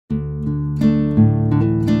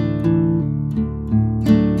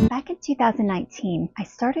in 2019, I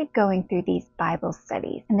started going through these Bible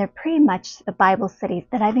studies, and they're pretty much the Bible studies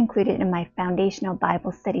that I've included in my Foundational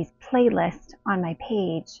Bible Studies playlist on my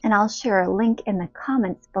page, and I'll share a link in the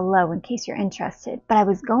comments below in case you're interested. But I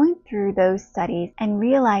was going through those studies and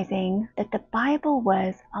realizing that the Bible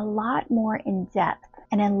was a lot more in depth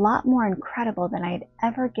and a lot more incredible than I had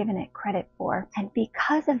ever given it credit for. And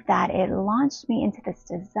because of that, it launched me into this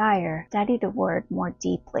desire to study the Word more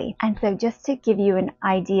deeply. And so just to give you an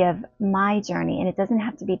idea of my journey, and it doesn't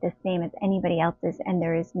have to be the same as anybody else's, and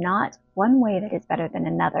there is not one way that is better than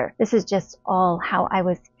another. This is just all how I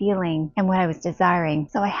was feeling and what I was desiring.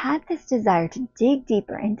 So I had this desire to dig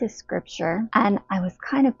deeper into Scripture, and I was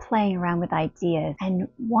kind of playing around with ideas. And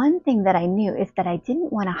one thing that I knew is that I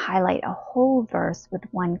didn't want to highlight a whole verse with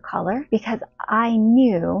one color, because I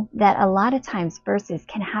knew that a lot of times verses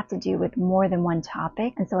can have to do with more than one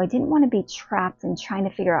topic, and so I didn't want to be trapped in trying to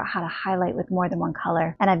figure out how to highlight with more than one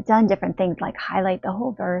color. And I've done different things like highlight the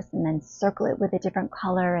whole verse and then circle it with a different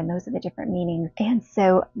color, and those are the different meanings. And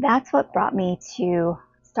so that's what brought me to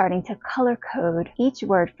starting to color code each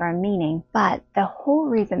word for a meaning. But the whole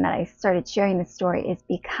reason that I started sharing this story is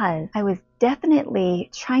because I was definitely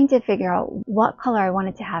trying to figure out what color I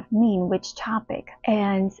wanted to have mean which topic.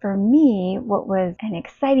 And for me, what was an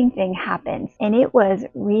exciting thing happened, and it was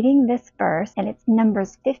reading this verse, and it's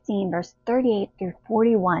Numbers 15 verse 38 through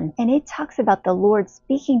 41, and it talks about the Lord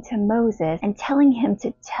speaking to Moses and telling him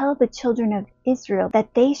to tell the children of Israel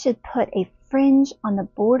that they should put a fringe on the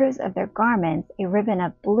borders of their garments, a ribbon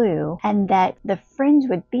of blue, and that the fringe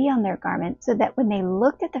would be on their garment so that when they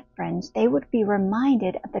looked at the fringe, they would be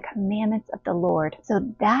reminded of the commandments of the Lord.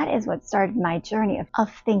 So that is what started my journey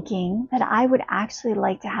of thinking that I would actually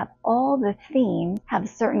like to have all the themes have a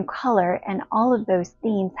certain color, and all of those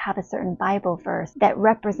themes have a certain Bible verse that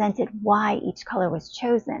represented why each color was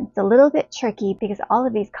chosen. It's a little bit tricky because all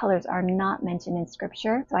of these colors are not mentioned in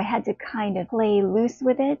Scripture, so I had to kind of play loose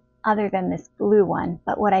with it, other than this blue one.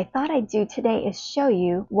 But what I thought I'd do today is show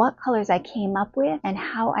you what colors I came up with and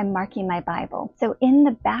how I'm marking my Bible. So in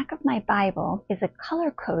the back of my Bible is a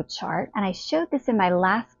color code chart, and I showed this in my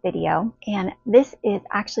last video, and this is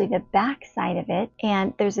actually the back side of it.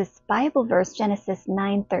 And there's this Bible verse, Genesis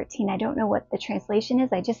 9:13. I don't know what the translation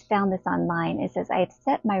is. I just found this online. It says, "I have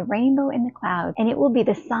set my rainbow in the clouds, and it will be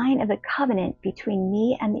the sign of the covenant between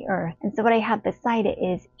me and the earth." And so what I have beside it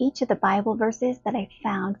is each of the Bible verses that I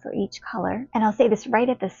found for each color. And I'll say this right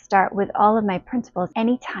at the start with all of my principles: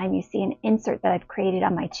 anytime you see an insert that I've created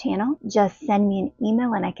on my channel, just send me an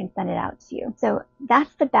email and I can send it out to you. So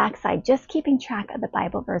that's the back side, just keeping track of the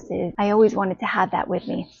Bible verses. I always wanted to have that with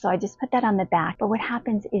me, so I just put that on the back. But what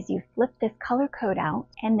happens is you flip this color code out,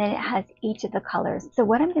 and then it has each of the colors. So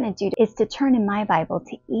what I'm going to do is to turn in my Bible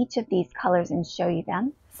to each of these colors and show you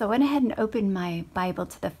them. So I went ahead and opened my Bible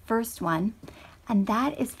to the first one, and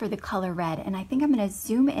that is for the color red. And I think I'm going to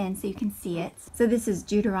zoom in so you can see it. So this is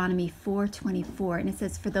Deuteronomy 4:24, and it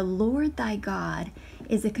says, "For the Lord thy God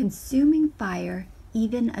is a consuming fire,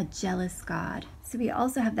 even a jealous God." So we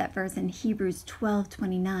also have that verse in Hebrews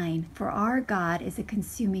 12:29, "For our God is a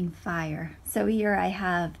consuming fire." So here I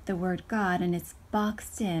have the word God, and it's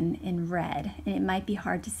boxed in red, and it might be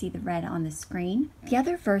hard to see the red on the screen. The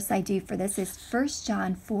other verse I do for this is 1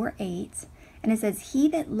 John 4:8. And it says, "He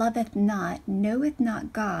that loveth not knoweth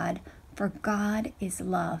not God, for God is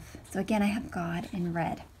love." So again, I have God in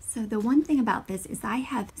red. So the one thing about this is I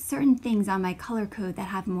have certain things on my color code that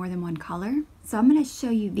have more than one color. So I'm going to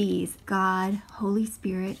show you these: God, Holy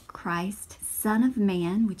Spirit, Christ, Son of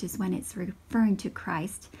Man, which is when it's referring to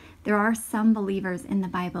Christ. There are some believers in the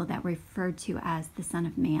Bible that refer to as the Son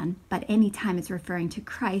of Man, but anytime it's referring to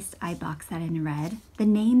Christ, I box that in red. The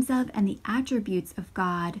names of and the attributes of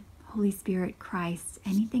God, Holy Spirit, Christ,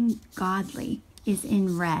 anything godly is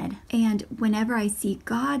in red. And whenever I see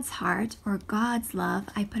God's heart or God's love,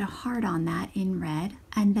 I put a heart on that in red.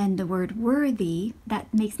 And then the word worthy,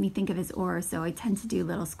 that makes me think of his or, so I tend to do a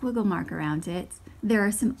little squiggle mark around it. There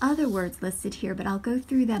are some other words listed here, but I'll go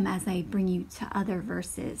through them as I bring you to other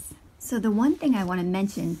verses. So the one thing I want to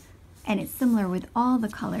mention, and it's similar with all the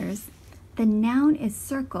colors, the noun is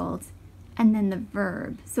circled and then the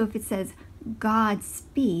verb. So if it says God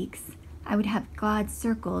speaks, I would have God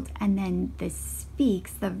circled, and then the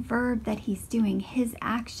speaks, the verb that he's doing, his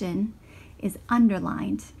action, is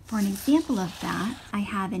underlined. For an example of that, I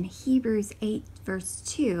have in Hebrews 8 verse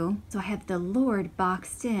 2, so I have the Lord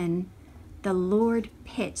boxed in, the Lord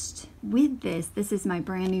pitched. With this is my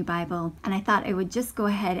brand new Bible, and I thought I would just go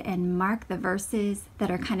ahead and mark the verses that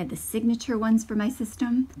are kind of the signature ones for my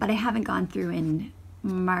system, but I haven't gone through and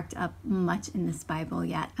marked up much in this Bible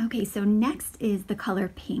yet. Okay, so next is the color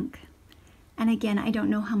pink. And again, I don't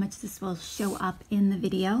know how much this will show up in the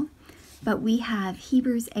video, but we have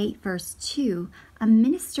Hebrews 8 verse 2, a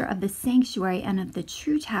minister of the sanctuary and of the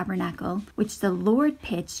true tabernacle, which the Lord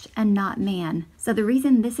pitched and not man. So the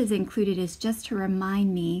reason this is included is just to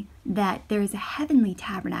remind me that there is a heavenly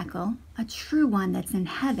tabernacle, a true one that's in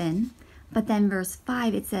heaven. But then verse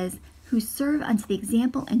 5, it says, who serve unto the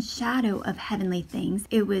example and shadow of heavenly things.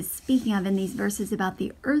 It was speaking of in these verses about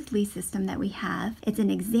the earthly system that we have. It's an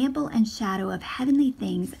example and shadow of heavenly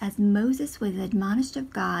things, as Moses was admonished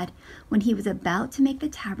of God when he was about to make the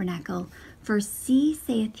tabernacle. For see,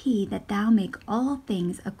 saith he, that thou make all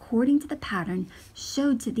things according to the pattern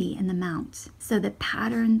showed to thee in the mount. So the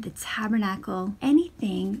pattern, the tabernacle,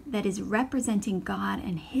 anything that is representing God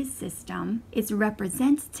and his system is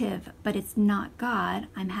representative, but it's not God.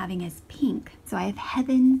 I'm having as pink. So I have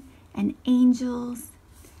heaven and angels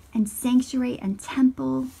and sanctuary and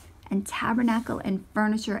temple and tabernacle and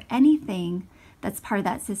furniture, anything that's part of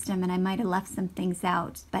that system. And I might have left some things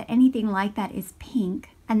out, but anything like that is pink.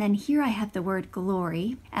 And then here I have the word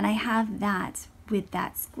glory, and I have that with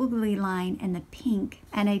that squiggly line and the pink.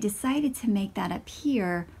 And I decided to make that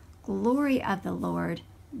appear, glory of the Lord,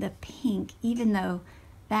 the pink, even though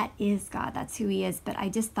that is God, that's who he is. But I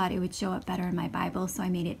just thought it would show up better in my Bible, so I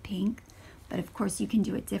made it pink. But of course you can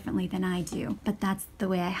do it differently than I do. But that's the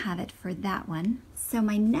way I have it for that one. So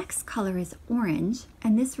my next color is orange,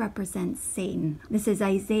 and this represents Satan. This is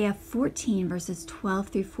Isaiah 14 verses 12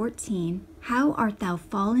 through 14. How art thou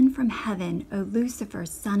fallen from heaven, O Lucifer,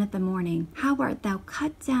 son of the morning? How art thou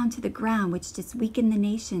cut down to the ground, which didst weaken the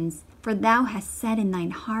nations? For thou hast said in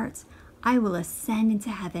thine heart, I will ascend into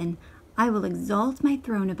heaven. I will exalt my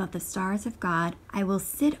throne above the stars of God. I will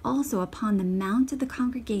sit also upon the mount of the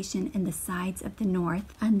congregation in the sides of the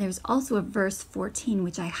north. And there's also a verse 14,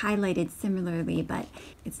 which I highlighted similarly, but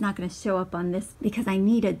it's not going to show up on this because I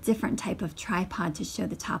need a different type of tripod to show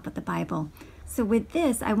the top of the Bible. So with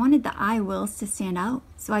this, I wanted the I wills to stand out.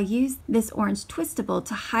 So I used this orange twistable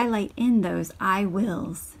to highlight in those I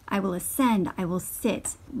wills. I will ascend, I will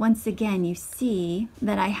sit. Once again, you see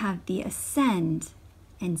that I have the ascend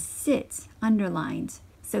and sit underlined.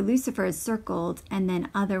 So Lucifer is circled, and then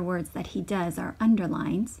other words that he does are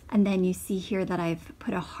underlined. And then you see here that I've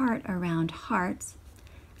put a heart around heart.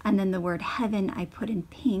 And then the word heaven I put in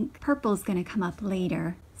pink. Purple is going to come up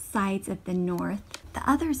later. Sides of the north. The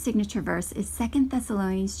other signature verse is 2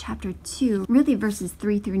 Thessalonians chapter 2, really verses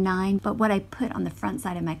 3 through 9, but what I put on the front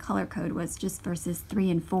side of my color code was just verses 3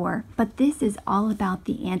 and 4. But this is all about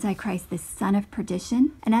the Antichrist, the son of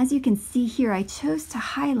perdition. And as you can see here, I chose to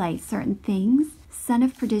highlight certain things. Son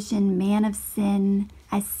of perdition, man of sin,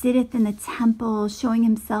 as sitteth in the temple, showing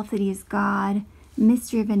himself that he is God,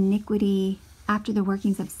 mystery of iniquity, after the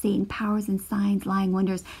workings of Satan, powers and signs, lying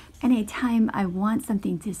wonders. Anytime I want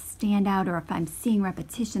something to stand out, or if I'm seeing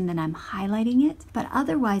repetition, then I'm highlighting it. But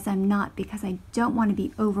otherwise I'm not, because I don't want to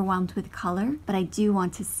be overwhelmed with color, but I do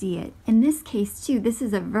want to see it. In this case too, this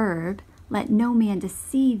is a verb, let no man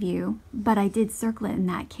deceive you, but I did circle it in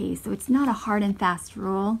that case. So it's not a hard and fast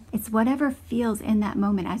rule. It's whatever feels in that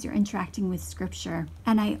moment as you're interacting with scripture.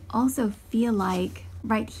 And I also feel like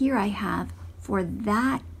right here I have for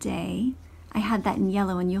that day, I had that in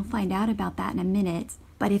yellow, and you'll find out about that in a minute.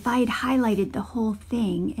 But if I had highlighted the whole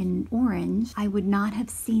thing in orange, I would not have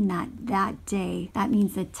seen that day. That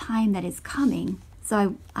means the time that is coming.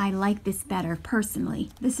 So I like this better personally.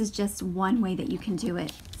 This is just one way that you can do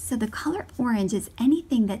it. So the color orange is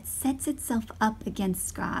anything that sets itself up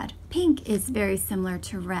against God. Pink is very similar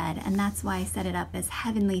to red, and that's why I set it up as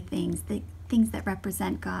heavenly things, the things that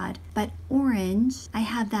represent God. But orange, I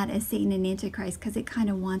have that as Satan and Antichrist because it kind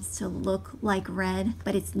of wants to look like red,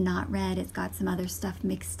 but it's not red. It's got some other stuff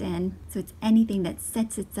mixed in. So it's anything that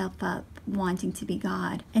sets itself up wanting to be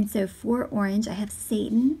God. And so for orange, I have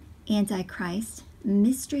Satan, Antichrist,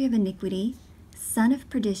 mystery of iniquity, son of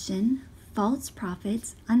perdition, false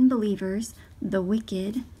prophets, unbelievers, the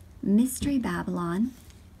wicked, mystery Babylon,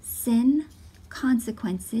 sin,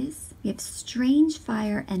 consequences. We have strange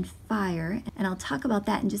fire and fire, and I'll talk about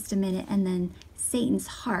that in just a minute, and then Satan's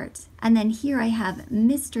heart. And then here I have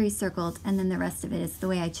mystery circled, and then the rest of it is the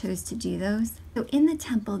way I chose to do those. So in the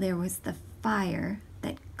temple there was the fire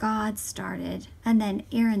that God started, and then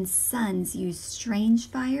Aaron's sons used strange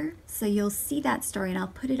fire. So you'll see that story, and I'll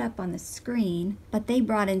put it up on the screen, but they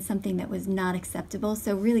brought in something that was not acceptable.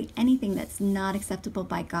 So really anything that's not acceptable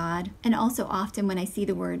by God. And also often when I see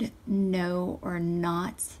the word no or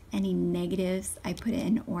not, any negatives, I put it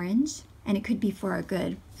in orange, and it could be for our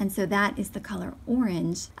good. And so that is the color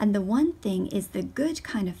orange. And the one thing is the good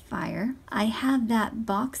kind of fire. I have that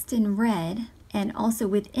boxed in red, And also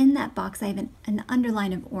within that box, I have an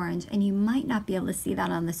underline of orange, and you might not be able to see that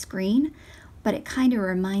on the screen, but it kind of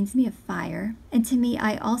reminds me of fire. And to me,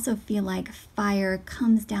 I also feel like fire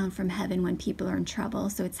comes down from heaven when people are in trouble.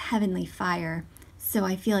 So it's heavenly fire. So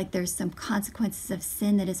I feel like there's some consequences of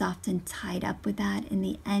sin that is often tied up with that. In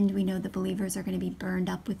the end, we know the believers are going to be burned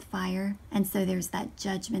up with fire. And so there's that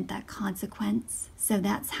judgment, that consequence. So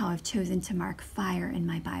that's how I've chosen to mark fire in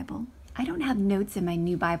my Bible. I don't have notes in my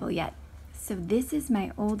new Bible yet. So this is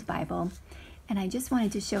my old Bible. And I just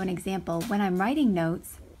wanted to show an example. When I'm writing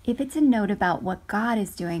notes, if it's a note about what God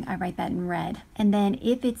is doing, I write that in red. And then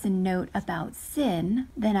if it's a note about sin,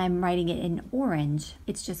 then I'm writing it in orange.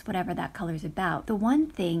 It's just whatever that color is about. The one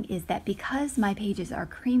thing is that because my pages are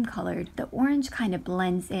cream colored, the orange kind of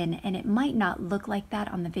blends in, and it might not look like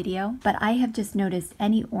that on the video, but I have just noticed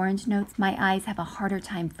any orange notes, my eyes have a harder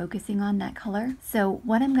time focusing on that color. So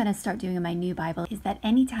what I'm going to start doing in my new Bible is that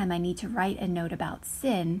anytime I need to write a note about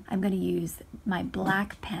sin, I'm going to use my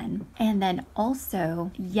black pen. And then also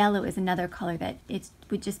yellow is another color that it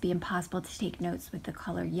would just be impossible to take notes with the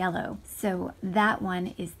color yellow. So that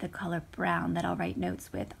one is the color brown that I'll write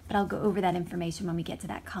notes with, but I'll go over that information when we get to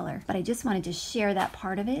that color. But I just wanted to share that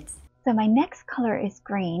part of it. So my next color is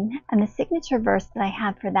green, and the signature verse that I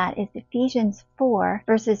have for that is Ephesians 4,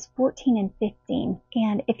 verses 14 and 15.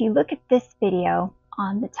 And if you look at this video,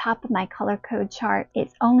 on the top of my color code chart,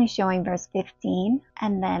 it's only showing verse 15,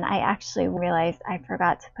 and then I actually realized I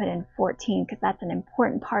forgot to put in 14 because that's an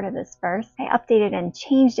important part of this verse. I updated and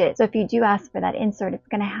changed it, so if you do ask for that insert, it's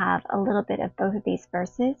going to have a little bit of both of these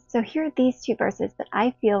verses. So here are these two verses that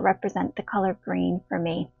I feel represent the color green for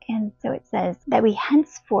me. And so it says, that we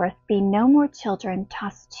henceforth be no more children,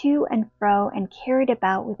 tossed to and fro and carried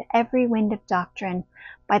about with every wind of doctrine,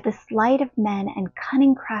 by the sleight of men and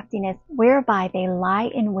cunning craftiness, whereby they lie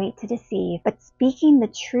in wait to deceive, but speaking the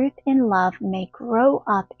truth in love may grow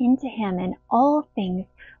up into him in all things,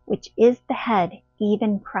 which is the head,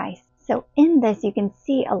 even Christ. So in this, you can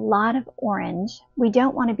see a lot of orange. We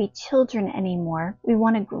don't want to be children anymore. We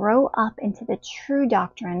want to grow up into the true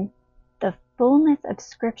doctrine, the fullness of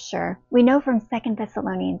Scripture. We know from 2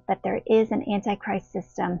 Thessalonians that there is an Antichrist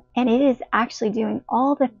system, and it is actually doing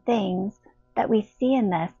all the things that we see in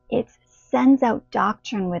this. It sends out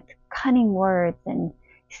doctrine with cunning words and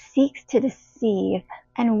seeks to deceive.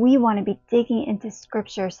 And we want to be digging into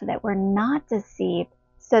Scripture so that we're not deceived,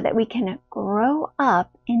 so that we can grow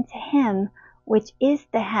up into Him, which is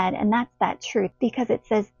the head, and that's that truth, because it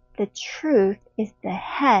says the truth is the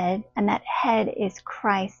head, and that head is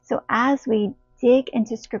Christ. So as we dig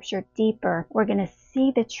into Scripture deeper, we're going to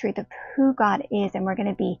see the truth of who God is, and we're going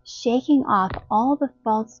to be shaking off all the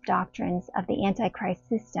false doctrines of the Antichrist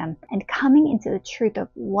system and coming into the truth of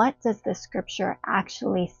what does the Scripture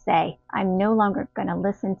actually say. I'm no longer going to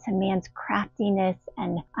listen to man's craftiness,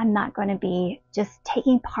 and I'm not going to be just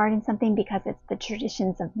taking part in something because it's the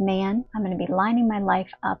traditions of man. I'm going to be lining my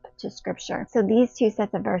life up to Scripture. So these two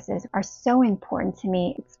sets of verses are so important to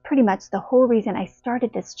me. It's pretty much the whole reason I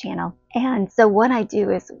started this channel. And so what I do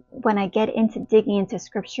is when I get into digging into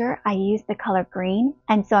Scripture, I use the color green.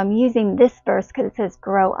 And so I'm using this verse because it says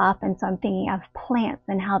grow up. And so I'm thinking of plants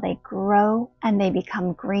and how they grow and they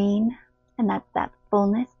become green. And that's that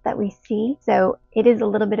fullness that we see. So it is a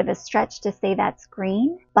little bit of a stretch to say that's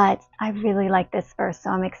green, but I really like this verse, so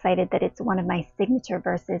I'm excited that it's one of my signature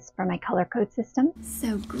verses for my color code system.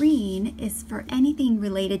 So green is for anything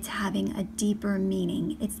related to having a deeper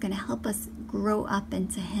meaning. It's going to help us grow up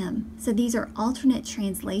into Him. So these are alternate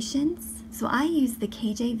translations. So I use the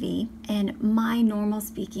KJV, and my normal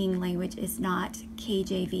speaking language is not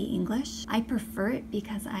KJV English. I prefer it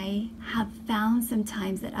because I have found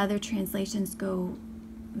sometimes that other translations go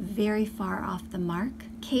very far off the mark.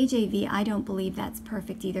 KJV, I don't believe that's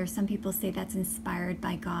perfect either. Some people say that's inspired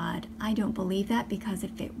by God. I don't believe that, because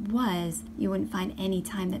if it was, you wouldn't find any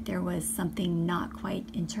time that there was something not quite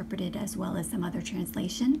interpreted as well as some other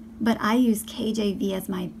translation. But I use KJV as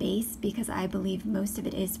my base because I believe most of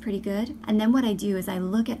it is pretty good. And then what I do is I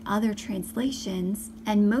look at other translations,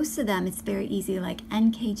 and most of them it's very easy, like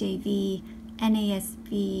NKJV,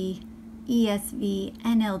 NASB, ESV,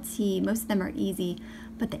 NLT, most of them are easy.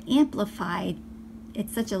 But the Amplified,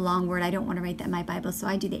 it's such a long word, I don't want to write that in my Bible, so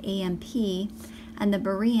I do the AMP. And the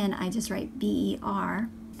Berean, I just write BER.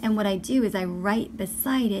 And what I do is I write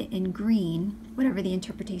beside it in green, whatever the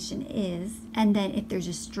interpretation is. And then if there's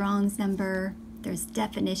a Strong's number, there's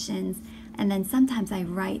definitions. And then sometimes I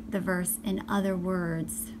write the verse in other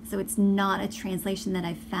words. So it's not a translation that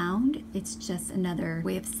I found, it's just another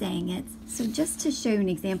way of saying it. So just to show you an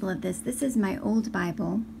example of this, this is my old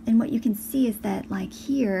Bible. And what you can see is that, like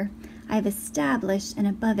here, I have established, and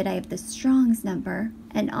above it I have the Strong's number,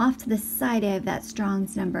 and off to the side I have that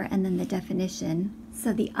Strong's number and then the definition.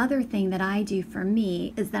 So the other thing that I do for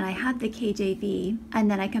me is that I have the KJV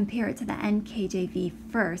and then I compare it to the NKJV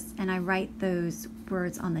first, and I write those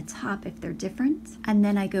words on the top if they're different. And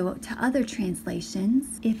then I go to other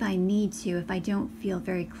translations if I need to, if I don't feel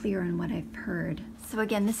very clear on what I've heard. So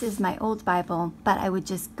again, this is my old Bible, but I would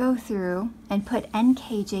just go through and put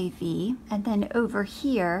NKJV, and then over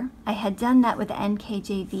here, I had done that with the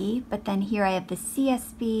NKJV, but then here I have the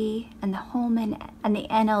CSB and the Holman and the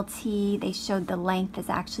NLT. They showed the length as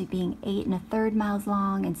actually being 8 1/3 miles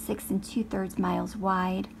long and 6 2/3 miles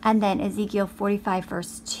wide. And then Ezekiel 45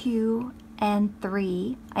 verse 2 and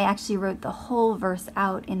 3, I actually wrote the whole verse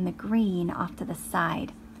out in the green off to the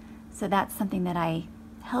side. So that's something that I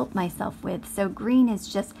help myself with. So green is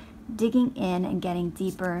just digging in and getting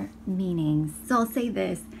deeper meanings. So I'll say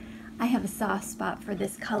this, I have a soft spot for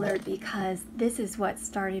this color because this is what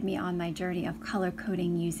started me on my journey of color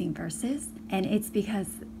coding using verses. And it's because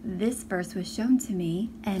this verse was shown to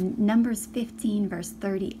me, and Numbers 15 verse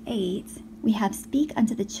 38, we have, speak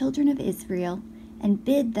unto the children of Israel and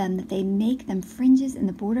bid them that they make them fringes in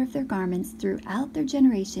the border of their garments throughout their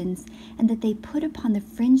generations, and that they put upon the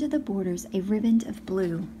fringe of the borders a riband of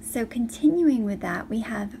blue. So continuing with that, we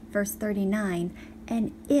have verse 39,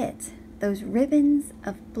 and it, those ribbons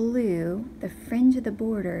of blue, the fringe of the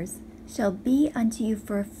borders, shall be unto you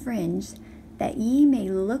for a fringe, that ye may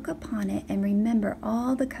look upon it and remember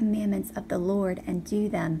all the commandments of the Lord and do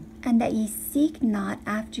them, and that ye seek not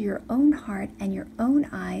after your own heart and your own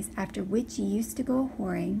eyes, after which ye used to go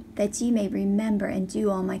a-whoring, that ye may remember and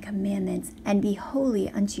do all my commandments, and be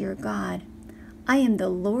holy unto your God. I am the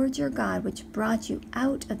Lord your God, which brought you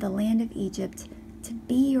out of the land of Egypt, to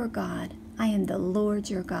be your God. I am the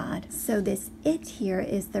Lord your God. So this it here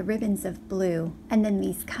is the ribbons of blue, and then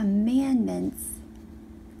these commandments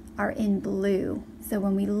are in blue. So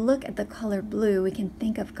when we look at the color blue, we can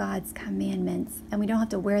think of God's commandments, and we don't have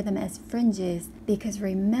to wear them as fringes, because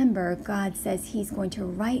remember, God says he's going to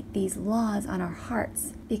write these laws on our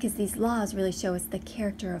hearts, because these laws really show us the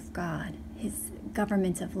character of God, his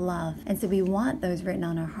government of love. And so we want those written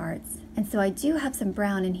on our hearts. And so I do have some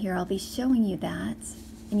brown in here. I'll be showing you that,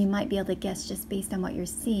 and you might be able to guess just based on what you're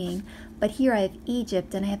seeing. But here I have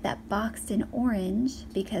Egypt, and I have that boxed in orange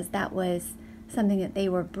because that was something that they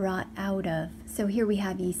were brought out of. So here we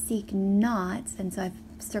have ye seek not, and so I've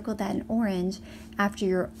circled that in orange, after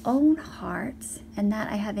your own heart, and that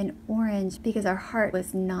I have in orange because our heart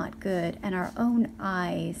was not good, and our own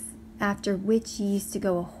eyes, after which ye used to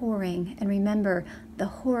go a-whoring. And remember, the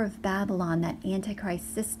whore of Babylon, that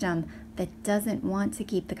Antichrist system that doesn't want to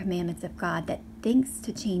keep the commandments of God, that thinks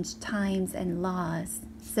to change times and laws.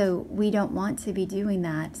 So we don't want to be doing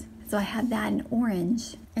that. So I have that in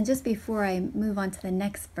orange. And just before I move on to the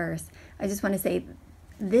next verse, I just want to say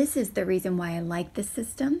this is the reason why I like this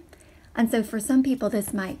system. And so for some people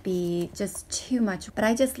this might be just too much, but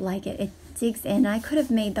I just like it. It digs in. I could have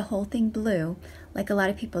made the whole thing blue like a lot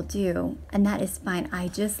of people do, and that is fine. I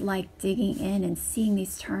just like digging in and seeing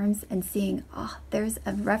these terms and seeing, oh, there's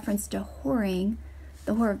a reference to whoring,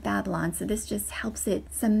 the whore of Babylon. So this just helps it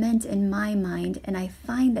cement in my mind. And I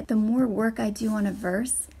find that the more work I do on a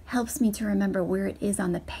verse, helps me to remember where it is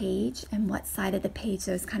on the page and what side of the page,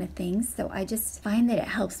 those kind of things. So I just find that it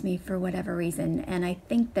helps me for whatever reason. And I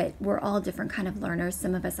think that we're all different kind of learners.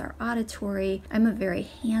 Some of us are auditory. I'm a very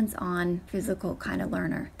hands-on physical kind of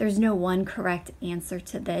learner. There's no one correct answer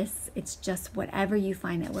to this. It's just whatever you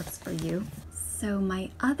find that works for you. So my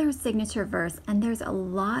other signature verse, and there's a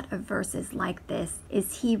lot of verses like this,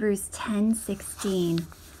 is Hebrews 10:16.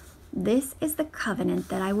 This is the covenant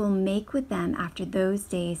that I will make with them after those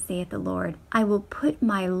days, saith the Lord. I will put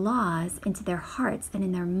my laws into their hearts, and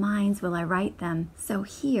in their minds will I write them. So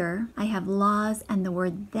here I have laws and the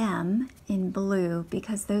word them in blue,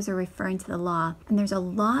 because those are referring to the law. And there's a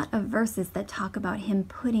lot of verses that talk about him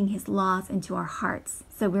putting his laws into our hearts.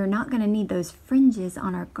 So we're not going to need those fringes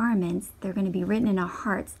on our garments. They're going to be written in our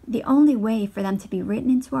hearts. The only way for them to be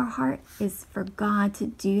written into our heart is for God to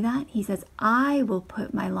do that. He says, I will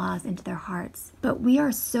put my laws into their hearts. But we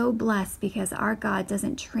are so blessed because our God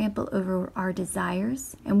doesn't trample over our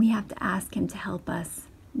desires, and we have to ask him to help us.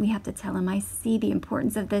 We have to tell him, I see the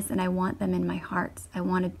importance of this and I want them in my heart. I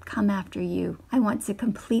want to come after you. I want to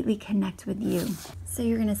completely connect with you. So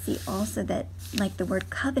you're going to see also that, like the word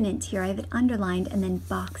covenant here, I have it underlined and then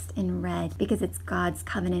boxed in red because it's God's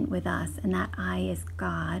covenant with us, and that I is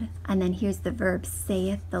God. And then here's the verb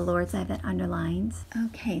saith the Lord, so I have that underlined.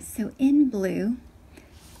 Okay, so in blue,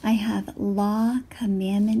 I have law,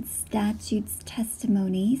 commandments, statutes,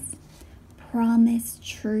 testimonies, promise,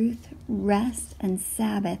 truth, rest, and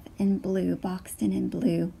Sabbath in blue, boxed in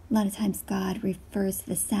blue. A lot of times God refers to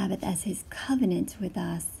the Sabbath as his covenant with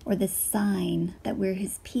us, or the sign that we're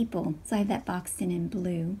his people. So I have that boxed in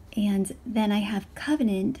blue. And then I have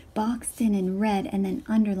covenant boxed in red and then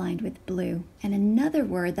underlined with blue. And another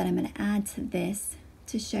word that I'm going to add to this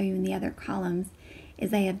to show you in the other columns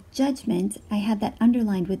is I have judgment. I have that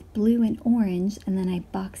underlined with blue and orange, and then I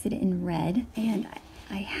box it in red. And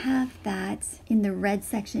I have that in the red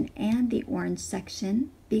section and the orange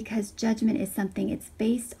section because judgment is something, it's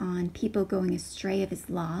based on people going astray of his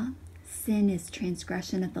law. Sin is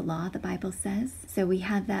transgression of the law, the Bible says. So we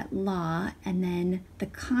have that law, and then the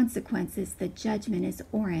consequences, the judgment is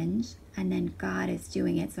orange, and then God is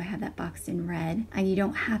doing it. So I have that boxed in red. And you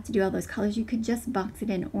don't have to do all those colors. You could just box it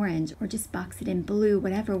in orange or just box it in blue,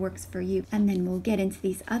 whatever works for you. And then we'll get into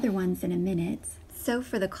these other ones in a minute. So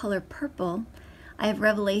for the color purple, I have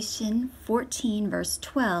Revelation 14, verse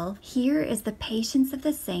 12. Here is the patience of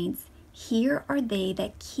the saints. Here are they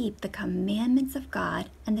that keep the commandments of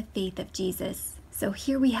God and the faith of Jesus. So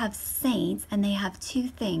here we have saints, and they have two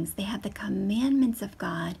things. They have the commandments of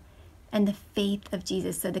God and the faith of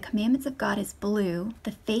Jesus. So the commandments of God is blue.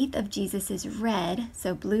 The faith of Jesus is red.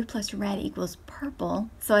 So blue plus red equals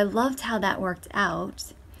purple. So I loved how that worked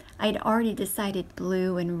out. I had already decided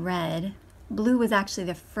blue and red. Blue was actually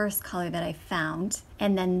the first color that I found.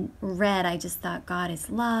 And then red, I just thought God is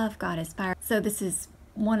love, God is fire. So this is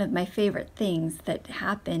one of my favorite things that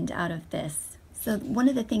happened out of this. So one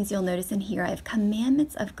of the things you'll notice in here, I have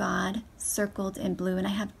commandments of God circled in blue, and I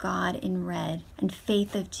have God in red, and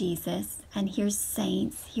faith of Jesus. And here's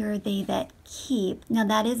saints. Here are they that keep. Now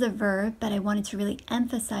that is a verb, but I wanted to really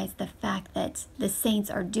emphasize the fact that the saints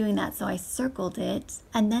are doing that, so I circled it.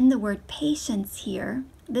 And then the word patience here.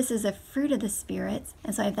 This is a fruit of the Spirit,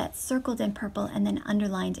 and so I have that circled in purple and then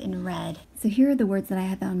underlined in red. So here are the words that I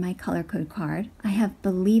have on my color code card. I have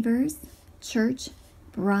believers, church,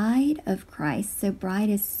 bride of Christ. So bride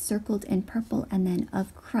is circled in purple and then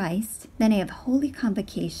of Christ. Then I have holy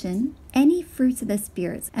convocation, any fruits of the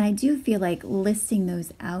spirits. And I do feel like listing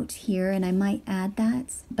those out here, and I might add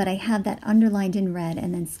that, but I have that underlined in red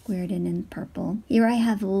and then squared in purple. Here I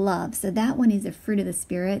have love. So that one is a fruit of the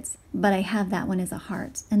spirits, but I have that one as a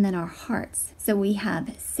heart. And then our hearts. So we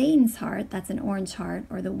have Satan's heart, that's an orange heart,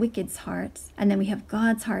 or the wicked's heart. And then we have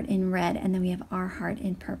God's heart in red, and then we have our heart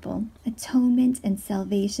in purple. Atonement and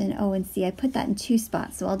salvation. Oh, and see, I put that in two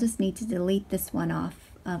spots, so I'll just need to delete this one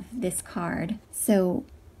off of this card. So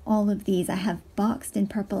all of these I have boxed in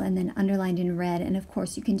purple and then underlined in red, and of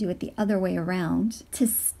course you can do it the other way around. To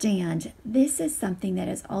stand, this is something that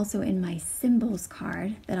is also in my symbols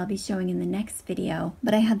card that I'll be showing in the next video,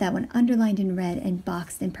 but I have that one underlined in red and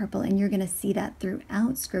boxed in purple, and you're going to see that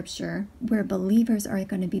throughout scripture where believers are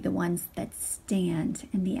going to be the ones that stand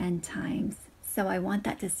in the end times. So I want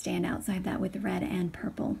that to stand out, so I have that with red and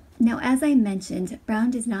purple. Now, as I mentioned, Brown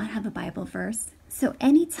does not have a Bible verse. So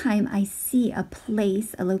anytime I see a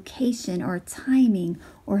place, a location, or a timing,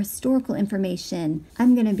 or historical information,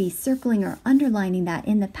 I'm going to be circling or underlining that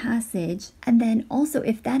in the passage. And then also,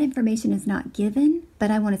 if that information is not given,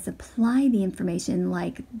 but I want to supply the information,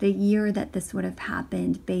 like the year that this would have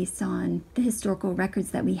happened based on the historical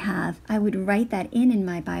records that we have, I would write that in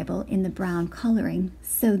my Bible in the brown coloring.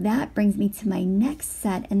 So that brings me to my next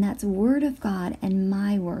set, and that's Word of God and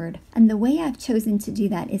my Word. And the way I've chosen to do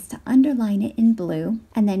that is to underline it in blue,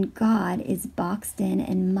 and then God is boxed in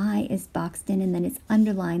and my is boxed in, and then it's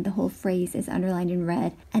underlined. The whole phrase is underlined in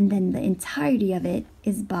red, and then the entirety of it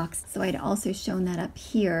is boxed. So I'd also shown that up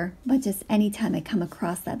here, but just anytime I come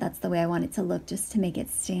across that, that's the way I want it to look, just to make it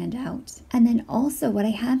stand out. And then also what I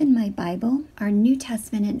have in my Bible are New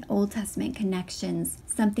Testament and Old Testament connections,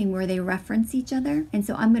 something where they reference each other. And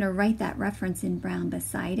so I'm going to write that reference in brown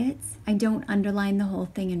beside it. I don't underline the whole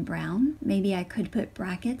thing in brown. Maybe I could put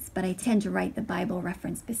brackets, but I tend to write the Bible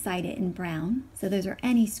reference beside it in brown. So those are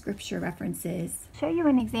any scripture references. Show you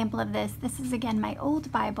an example of this. This is again my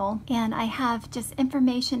old Bible, and I have just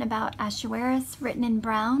information about Ahasuerus written in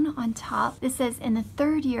brown on top. This says in the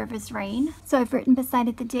 3rd year of his reign. So I've written beside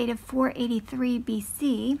it the date of 483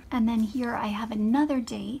 BC, and then here I have another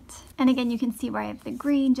date. And again, you can see where I have the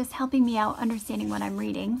green, just helping me out understanding what I'm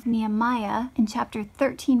reading. Nehemiah in chapter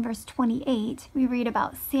 13, verse 28, we read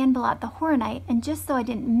about Sanballat the Horonite, and just so I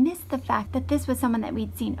didn't miss the fact that this was someone that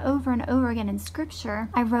we'd seen over and over again in scripture,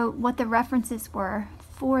 I wrote what the references were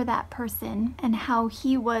for that person and how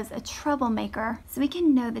he was a troublemaker. So we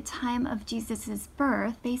can know the time of Jesus's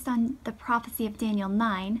birth based on the prophecy of Daniel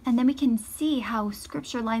 9, and then we can see how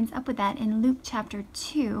scripture lines up with that in Luke chapter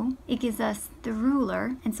 2. It gives us the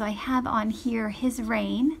ruler, and so I have on here his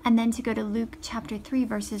reign, and then to go to Luke chapter 3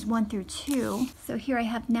 verses 1 through 2. So here I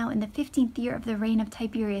have now in the 15th year of the reign of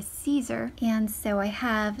Tiberius Caesar, and so I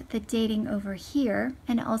have the dating over here,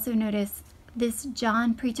 and also notice this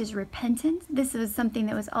John preaches repentance. This was something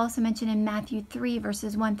that was also mentioned in Matthew 3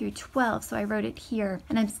 verses 1 through 12, so I wrote it here.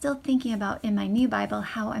 And I'm still thinking about in my new Bible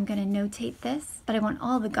how I'm going to notate this, but I want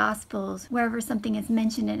all the Gospels, wherever something is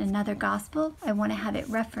mentioned in another Gospel, I want to have it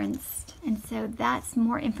referenced. And so that's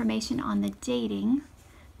more information on the dating,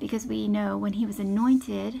 because we know when he was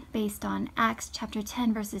anointed based on Acts chapter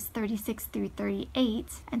 10 verses 36 through 38,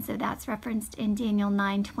 and so that's referenced in Daniel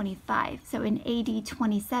 9:25. So in AD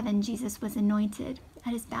 27, Jesus was anointed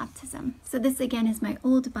at his baptism. So this again is my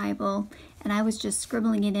old Bible, and I was just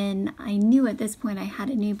scribbling it in. I knew at this point I had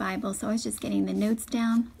a new Bible, so I was just getting the notes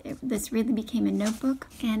down. This really became a notebook,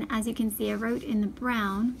 and as you can see, I wrote in the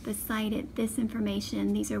brown beside it this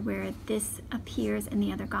information. These are where this appears in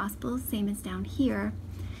the other Gospels, same as down here.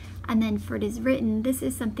 And then for it is written, this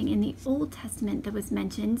is something in the Old Testament that was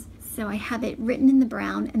mentioned. So I have it written in the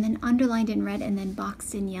brown and then underlined in red and then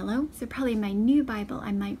boxed in yellow. So probably in my new Bible,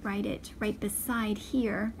 I might write it right beside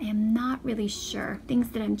here. I am not really sure. Things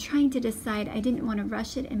that I'm trying to decide, I didn't want to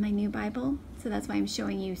rush it in my new Bible. So that's why I'm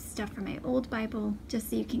showing you stuff from my old Bible,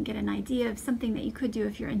 just so you can get an idea of something that you could do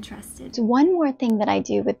if you're interested. One more thing that I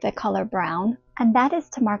do with the color brown, and that is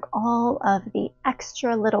to mark all of the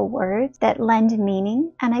extra little words that lend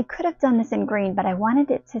meaning. And I could have done this in green, but I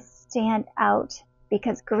wanted it to stand out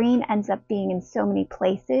because green ends up being in so many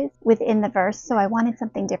places within the verse, so I wanted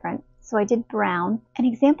something different. So I did brown. An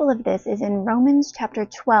example of this is in Romans chapter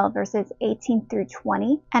 12, verses 18 through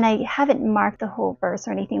 20. And I haven't marked the whole verse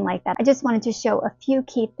or anything like that. I just wanted to show a few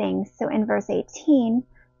key things. So in verse 18,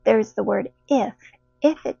 there's the word if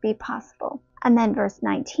it be possible. And then verse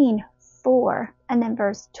 19, for. And then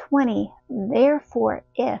verse 20, therefore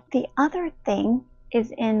if. The other thing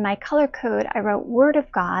is in my color code, I wrote word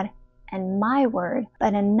of God and my word,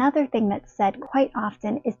 but another thing that's said quite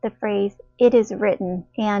often is the phrase, it is written,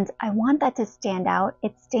 and I want that to stand out.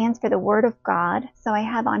 It stands for the word of God, so I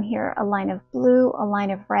have on here a line of blue, a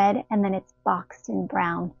line of red, and then it's boxed in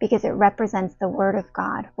brown, because it represents the word of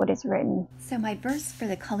God, what is written. So my verse for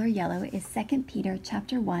the color yellow is 2 Peter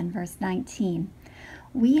chapter 1, verse 19.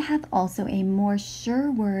 We have also a more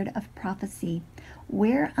sure word of prophecy,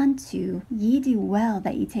 whereunto ye do well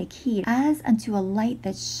that ye take heed, as unto a light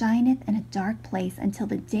that shineth in a dark place until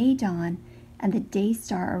the day dawn and the day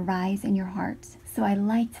star arise in your hearts. So I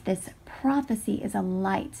liked this. Prophecy is a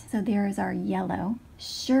light. So there is our yellow.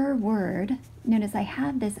 Sure word. Notice I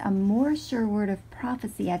have this, a more sure word of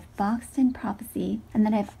prophecy. I've boxed in prophecy, and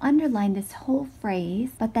then I've underlined this whole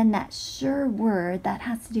phrase, but then that sure word, that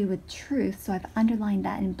has to do with truth, so I've underlined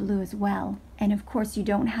that in blue as well. And of course, you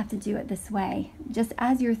don't have to do it this way. Just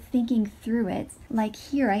as you're thinking through it, like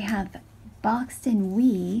here I have boxed in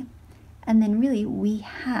we, and then really we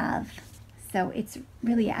have. So it's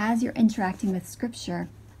really as you're interacting with scripture.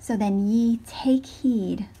 So then ye take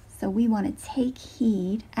heed. So we want to take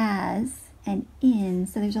heed as and in.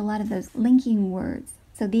 So there's a lot of those linking words.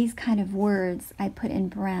 So these kind of words I put in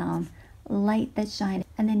brown. Light that shines.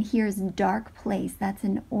 And then here's dark place. That's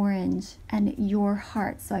in orange. And your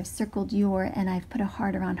heart. So I've circled your and I've put a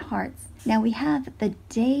heart around hearts. Now we have the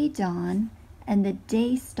day dawn and the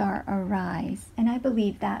day star arise. And I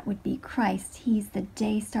believe that would be Christ. He's the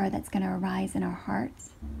day star that's going to arise in our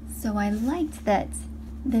hearts. So I liked that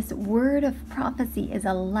this word of prophecy is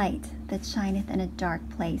a light that shineth in a dark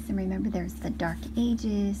place. And remember, there's the dark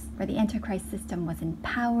ages where the Antichrist system was in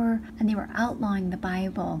power and they were outlawing the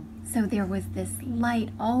Bible. So there was this light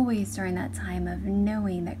always during that time of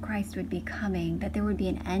knowing that Christ would be coming, that there would be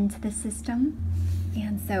an end to the system.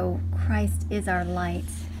 And so Christ is our light.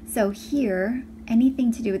 So here,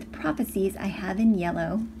 anything to do with prophecies, I have in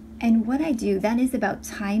yellow. And what I do, that is about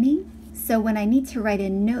timing. So when I need to write a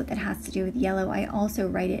note that has to do with yellow, I also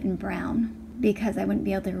write it in brown because I wouldn't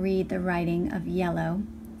be able to read the writing of yellow.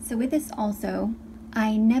 So with this also,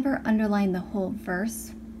 I never underline the whole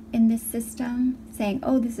verse in this system, saying,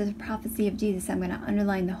 oh, this is a prophecy of Jesus, I'm going to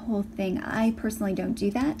underline the whole thing. I personally don't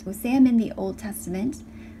do that. So say I'm in the Old Testament,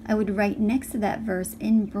 I would write next to that verse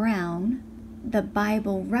in brown the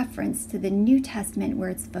Bible reference to the New Testament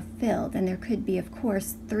where it's fulfilled. And there could be, of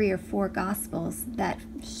course, 3 or 4 Gospels that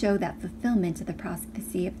show that fulfillment of the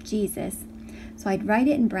prophecy of Jesus. So I'd write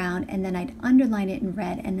it in brown, and then I'd underline it in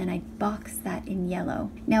red, and then I'd box that in yellow.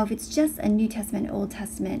 Now, if it's just a New Testament, Old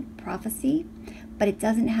Testament prophecy, but it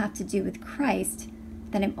doesn't have to do with Christ,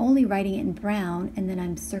 then I'm only writing it in brown, and then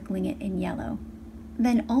I'm circling it in yellow.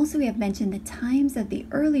 Then also we have mentioned the times of the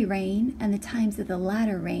early rain and the times of the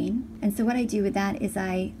latter rain. And so what I do with that is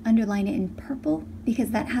I underline it in purple because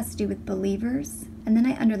that has to do with believers. And then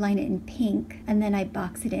I underline it in pink, and then I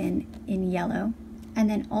box it in yellow. And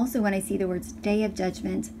then also when I see the words day of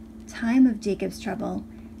judgment, time of Jacob's trouble,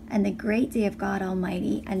 and the great day of God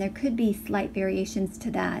Almighty, and there could be slight variations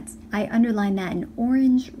to that, I underline that in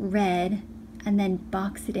orange, red, and then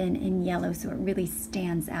box it in yellow so it really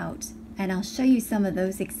stands out. And I'll show you some of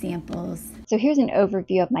those examples. So here's an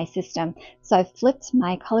overview of my system. So I've flipped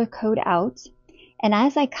my color code out, and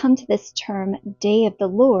as I come to this term, Day of the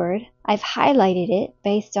Lord, I've highlighted it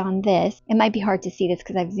based on this. It might be hard to see this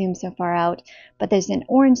because I've zoomed so far out, but there's an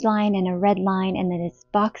orange line and a red line, and then it's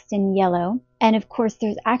boxed in yellow. And of course,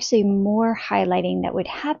 there's actually more highlighting that would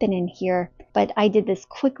happen in here, but I did this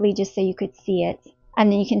quickly just so you could see it.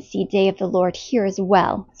 And then you can see Day of the Lord here as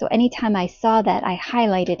well. So anytime I saw that, I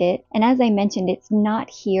highlighted it. And as I mentioned, it's not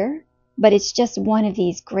here, but it's just one of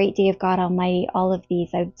these, Great Day of God Almighty, all of these.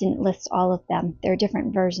 I didn't list all of them. There are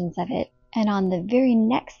different versions of it. And on the very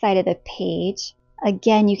next side of the page,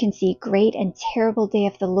 again, you can see Great and Terrible Day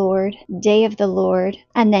of the Lord, Day of the Lord.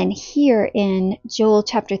 And then here in Joel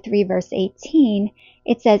chapter 3, verse 18,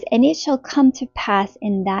 it says, "And it shall come to pass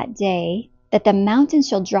in that day that the mountains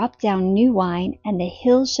shall drop down new wine, and the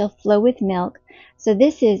hills shall flow with milk." So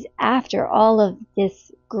this is after all of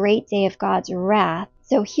this great day of God's wrath.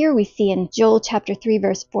 So here we see in Joel chapter 3,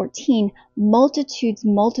 verse 14, multitudes,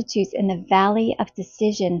 multitudes in the valley of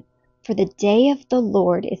decision. For the day of the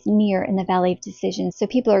Lord is near in the valley of decision. So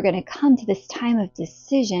people are going to come to this time of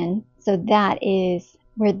decision. So that is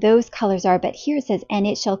where those colors are. But here it says, "And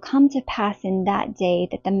it shall come to pass in that day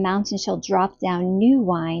that the mountains shall drop down new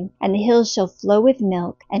wine, and the hills shall flow with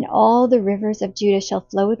milk, and all the rivers of Judah shall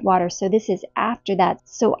flow with water." So this is after that.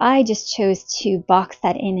 So I just chose to box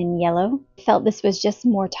that in yellow. I felt this was just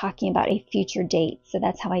more talking about a future date. So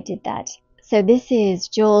that's how I did that. So this is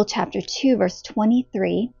Joel chapter 2, verse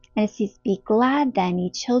 23. And it says, "Be glad then, ye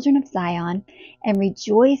children of Zion, and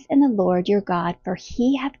rejoice in the Lord your God, for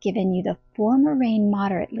he hath given you the former rain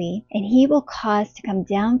moderately, and he will cause to come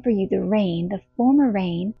down for you the rain, the former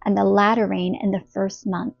rain, and the latter rain in the first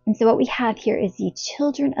month." And so what we have here is, "Ye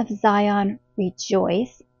children of Zion,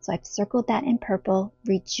 rejoice." So I've circled that in purple,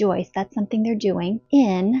 rejoice, that's something they're doing.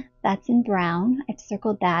 In, that's in brown, I've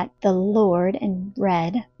circled that. The Lord in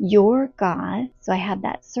red, your God. So I have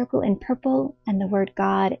that circle in purple and the word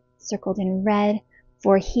God circled in red.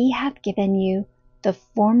 For he hath given you the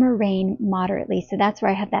former rain moderately. So that's where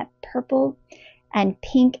I have that purple and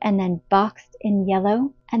pink and then boxed in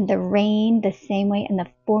yellow. And the rain the same way, and the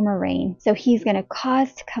former rain. So he's going to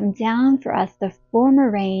cause to come down for us the former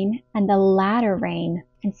rain and the latter rain.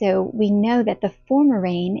 And so we know that the former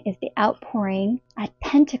rain is the outpouring at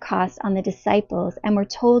Pentecost on the disciples. And we're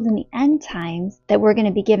told in the end times that we're going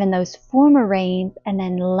to be given those former rains and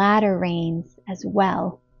then latter rains as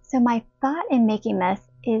well. So my thought in making this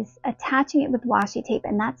is attaching it with washi tape,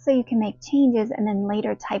 and that's so you can make changes and then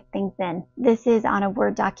later type things in. This is on a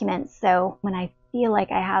Word document, so when I feel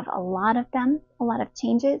like I have a lot of them, a lot of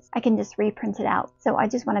changes, I can just reprint it out. So I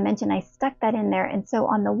just want to mention I stuck that in there, and so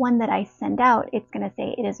on the one that I send out, it's going to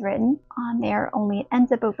say it is written on there, only it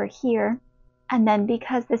ends up over here. And then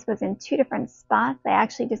because this was in two different spots, I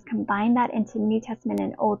actually just combined that into New Testament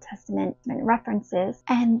and Old Testament references.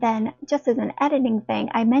 And then just as an editing thing,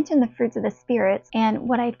 I mentioned the fruits of the Spirit. And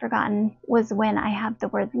what I'd forgotten was when I have the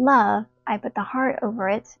word love, I put the heart over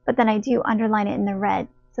it, but then I do underline it in the red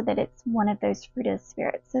so that it's one of those fruit of the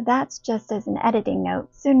Spirit. So that's just as an editing note.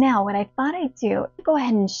 So now what I thought I'd do, go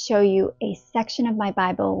ahead and show you a section of my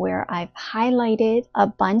Bible where I've highlighted a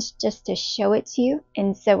bunch just to show it to you.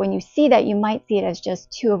 And so when you see that, you might see it as just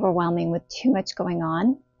too overwhelming with too much going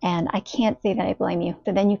on. And I can't say that I blame you.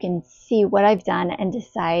 So then you can see what I've done and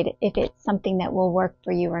decide if it's something that will work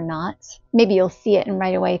for you or not. Maybe you'll see it and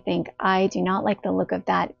right away think, I do not like the look of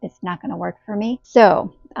that. It's not going to work for me.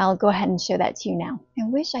 So I'll go ahead and show that to you now. I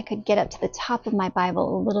wish I could get up to the top of my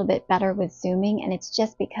Bible a little bit better with zooming, and it's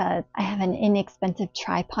just because I have an inexpensive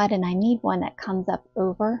tripod and I need one that comes up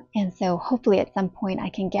over. And so hopefully at some point I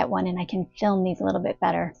can get one and I can film these a little bit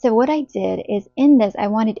better. So what I did is in this, I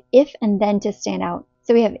wanted if and then to stand out.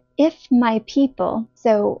 So we have if my people.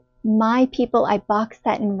 So my people, I boxed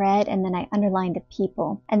that in red, and then I underlined the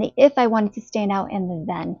people. And the if I wanted to stand out, and the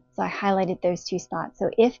then. So I highlighted those two spots.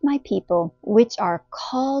 So if my people, which are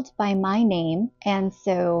called by my name, and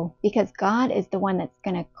so because God is the one that's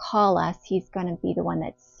going to call us, he's going to be the one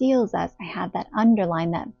that seals us. I have that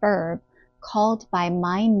underline, that verb, called by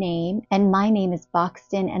my name, and my name is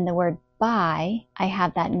boxed in, and the word by, I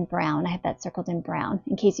have that in brown. I have that circled in brown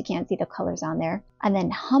in case you can't see the colors on there. And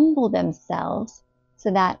then humble themselves. So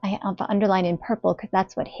that I have underlined in purple because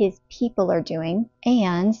that's what his people are doing.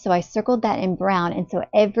 And so I circled that in brown. And so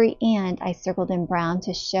every and I circled in brown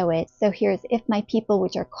to show it. So here's if my people,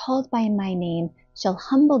 which are called by my name, shall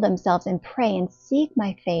humble themselves and pray and seek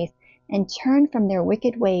my face and turn from their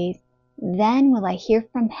wicked ways, then will I hear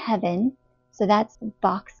from heaven. So that's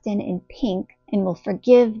boxed in pink, and will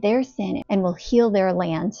forgive their sin and will heal their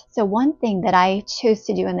land. So one thing that I chose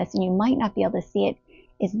to do in this, and you might not be able to see it,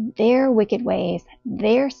 is their wicked ways,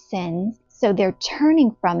 their sins. So they're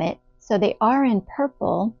turning from it. So they are in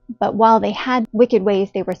purple, but while they had wicked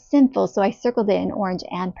ways, they were sinful. So I circled it in orange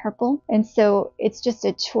and purple. And so it's just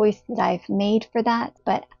a choice that I've made for that.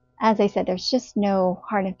 But as I said, there's just no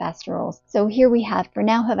hard and fast rules. So here we have, for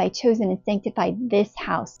now have I chosen and sanctified this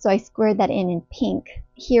house. So I squared that in pink.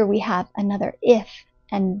 Here we have another if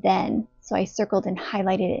and then. So I circled and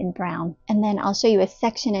highlighted it in brown. And then I'll show you a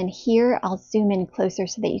section in here. I'll zoom in closer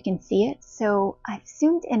so that you can see it. So I've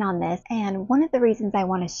zoomed in on this, and one of the reasons I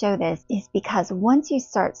want to show this is because once you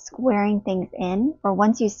start squaring things in, or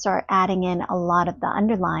once you start adding in a lot of the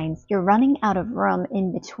underlines, you're running out of room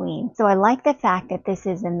in between. So I like the fact that this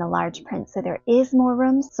is in the large print, so there is more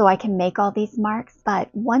room so I can make all these marks. But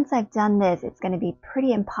once I've done this, it's going to be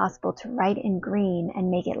pretty impossible to write in green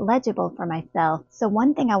and make it legible for myself. So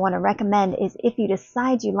one thing I want to recommend is, if you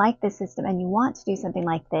decide you like this system and you want to do something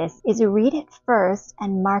like this, is to read it first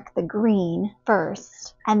and mark the green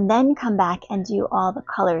first, and then come back and do all the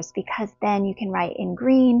colors, because then you can write in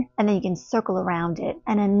green and then you can circle around it.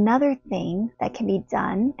 And another thing that can be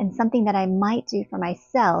done, and something that I might do for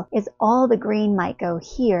myself, is all the green might go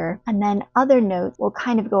here, and then other notes will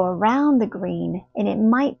kind of go around the green. And it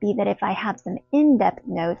might be that if I have some in-depth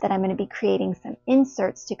notes, that I'm going to be creating some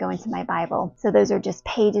inserts to go into my Bible. So those are just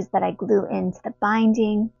pages that I glue into the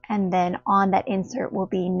binding, and then on that insert will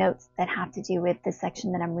be notes that have to do with the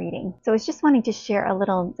section that I'm reading. So I was just wanting to share a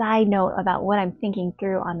little side note about what I'm thinking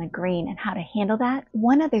through on the green and how to handle that.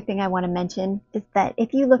 One other thing I want to mention is that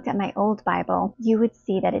if you looked at my old Bible, you would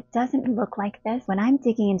see that it doesn't look like this. When I'm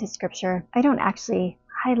digging into scripture, I don't actually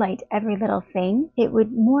highlight every little thing. It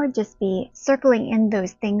would more just be circling in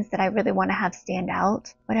those things that I really want to have stand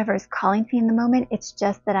out. Whatever is calling to me in the moment, it's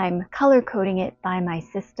just that I'm color coding it by my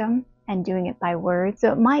system and doing it by word.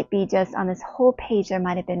 So it might be just on this whole page, there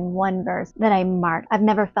might have been one verse that I marked. I've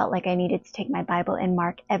never felt like I needed to take my Bible and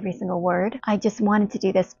mark every single word. I just wanted to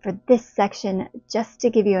do this for this section just to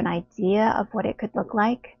give you an idea of what it could look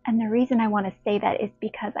like. And the reason I want to say that is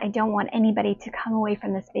because I don't want anybody to come away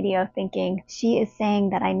from this video thinking, she is saying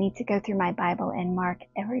that I need to go through my Bible and mark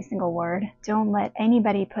every single word. Don't let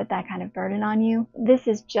anybody put that kind of burden on you. This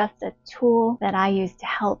is just a tool that I use to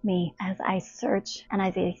help me as I search and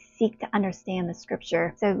as I seek to understand the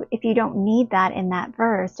scripture. So if you don't need that in that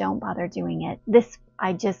verse, don't bother doing it. This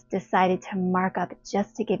I just decided to mark up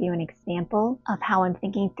just to give you an example of how I'm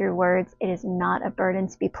thinking through words. It is not a burden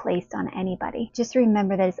to be placed on anybody. Just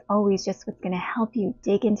remember that it's always just what's going to help you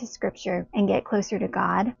dig into scripture and get closer to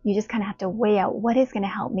God. You just kind of have to weigh out what is going to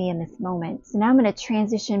help me in this moment. So now I'm going to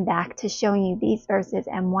transition back to showing you these verses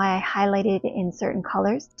and why I highlighted it in certain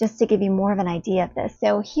colors, just to give you more of an idea of this.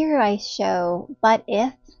 So here I show but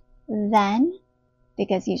if, then,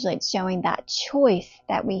 because usually it's showing that choice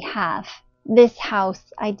that we have. This house,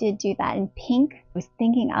 I did do that in pink. I was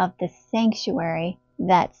thinking of the sanctuary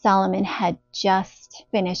that Solomon had just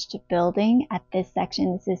finished building at this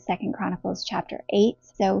section. This is 2 Chronicles chapter 8.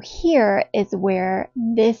 So here is where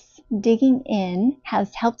this digging in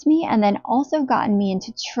has helped me and then also gotten me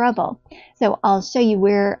into trouble. So I'll show you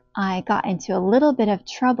where I got into a little bit of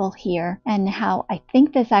trouble here and how I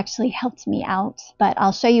think this actually helped me out. But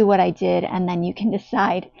I'll show you what I did and then you can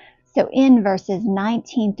decide. So in verses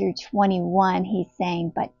 19 through 21, he's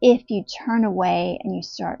saying, but if you turn away and you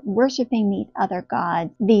start worshiping these other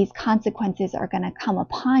gods, these consequences are going to come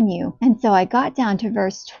upon you. And so I got down to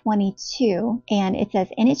verse 22, and it says,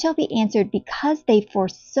 and it shall be answered, because they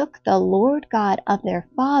forsook the Lord God of their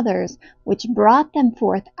fathers, which brought them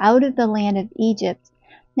forth out of the land of Egypt.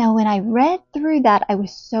 Now, when I read through that, I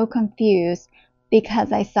was so confused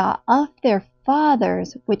because I saw of their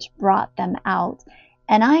fathers, which brought them out.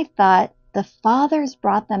 And I thought the fathers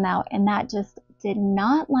brought them out, and that just did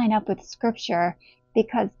not line up with scripture,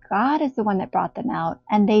 because God is the one that brought them out,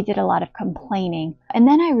 and they did a lot of complaining. And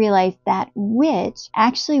then I realized that which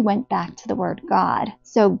actually went back to the word God.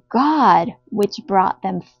 So God, which brought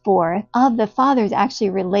them forth, of the fathers actually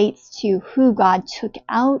relates to who God took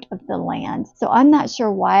out of the land. So I'm not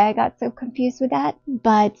sure why I got so confused with that,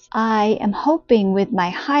 but I am hoping with my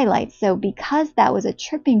highlights. So because that was a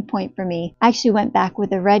tripping point for me, I actually went back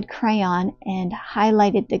with a red crayon and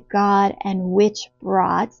highlighted the God and which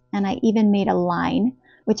brought, and I even made a line,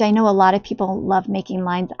 which I know a lot of people love making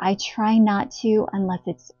lines. I try not to unless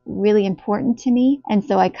it's really important to me. And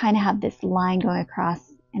so I kind of have this line going across,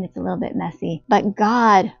 and it's a little bit messy. But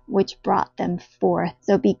God, which brought them forth.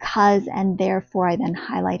 So because and therefore, I then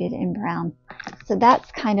highlighted in brown. So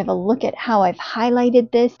that's kind of a look at how I've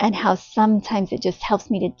highlighted this and how sometimes it just helps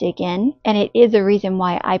me to dig in. And it is a reason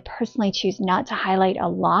why I personally choose not to highlight a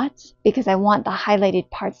lot, because I want the highlighted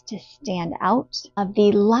parts to stand out.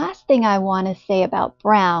 The last thing I want to say about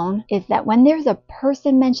brown is that when there's a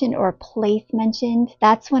person mentioned or a place mentioned,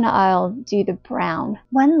 that's when I'll do the brown.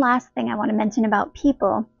 One last thing I want to mention about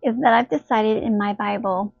people is that I've decided in my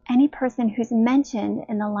Bible, any person who's mentioned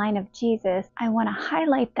in the line of Jesus, I want to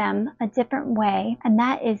highlight them a different way, and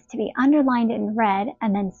that is to be underlined in red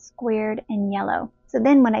and then squared in yellow. So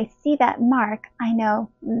then when I see that mark, I know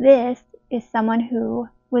this is someone who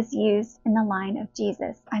was used in the line of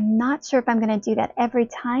Jesus. I'm not sure if I'm going to do that every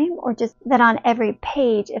time, or just that on every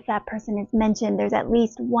page, if that person is mentioned, there's at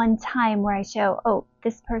least one time where I show, oh,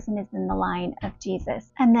 this person is in the line of Jesus.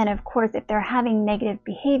 And then, of course, if they're having negative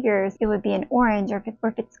behaviors, it would be in orange, or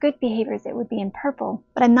if it's good behaviors, it would be in purple.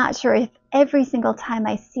 But I'm not sure if every single time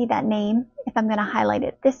I see that name, if I'm going to highlight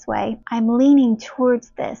it this way. I'm leaning towards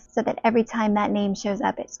this so that every time that name shows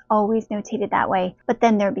up, it's always notated that way. But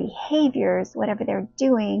then their behaviors, whatever they're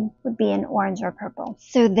doing, would be in orange or purple.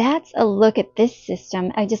 So that's a look at this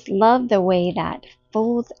system. I just love the way that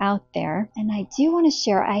folds out there. And I do want to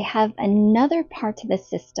share, I have another part to the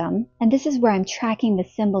system, and this is where I'm tracking the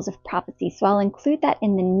symbols of prophecy. So I'll include that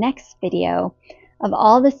in the next video of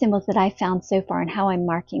all the symbols that I found so far and how I'm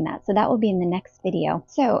marking that. So that will be in the next video.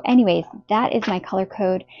 So anyways, that is my color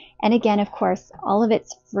code. And again, of course, all of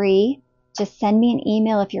it's free. Just send me an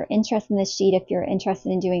email if you're interested in this sheet, if you're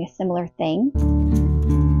interested in doing a similar thing.